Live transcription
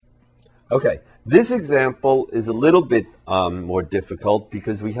Okay, this example is a little bit more difficult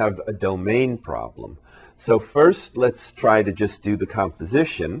because we have a domain problem. So first, let's try to just do the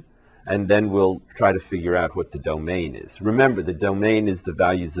composition, and then we'll try to figure out what the domain is. Remember, the domain is the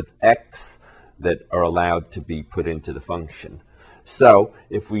values of x that are allowed to be put into the function. So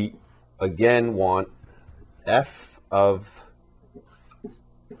if we, again, want f of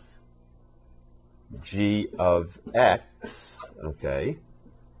g of x, okay,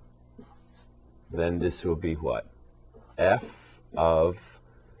 then this will be what? F of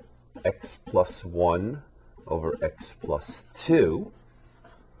x plus 1 over x plus 2,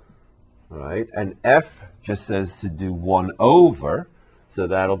 all right? And f just says to do 1 over, so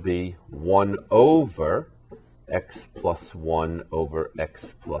that'll be 1 over x plus 1 over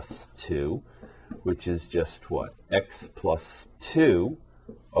x plus 2, which is just what? X plus 2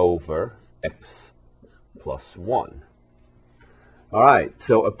 over x plus 1. All right,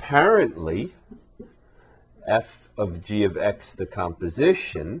 so apparently f of g of x, the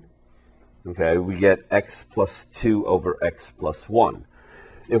composition, okay, we get x plus 2 over x plus 1.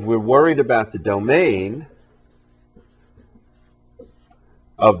 If we're worried about the domain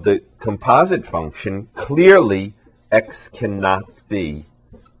of the composite function, clearly x cannot be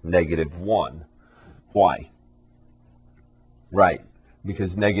 -1. Why? Right,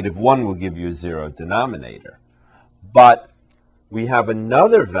 because -1 will give you a 0 denominator. But we have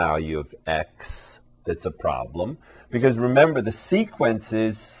another value of x that's a problem, because remember, the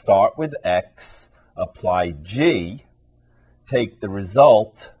sequences start with x, apply g, take the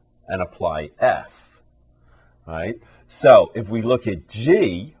result, and apply f. Right? So if we look at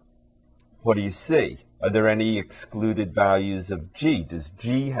g, what do you see? Are there any excluded values of g? Does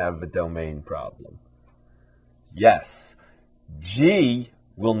g have a domain problem? Yes. G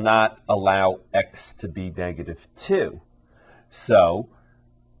will not allow x to be -2. So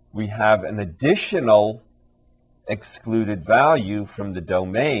we have an additional excluded value from the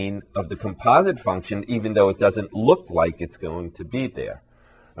domain of the composite function, even though it doesn't look like it's going to be there.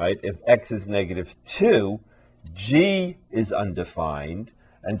 Right? If x is -2, g is undefined,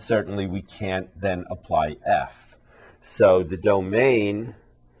 and certainly we can't then apply f. So the domain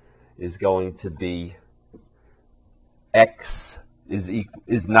is going to be x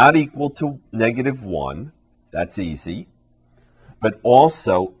is not equal to -1. That's easy. But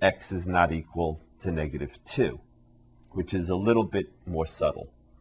also x is not equal to -2, which is a little bit more subtle.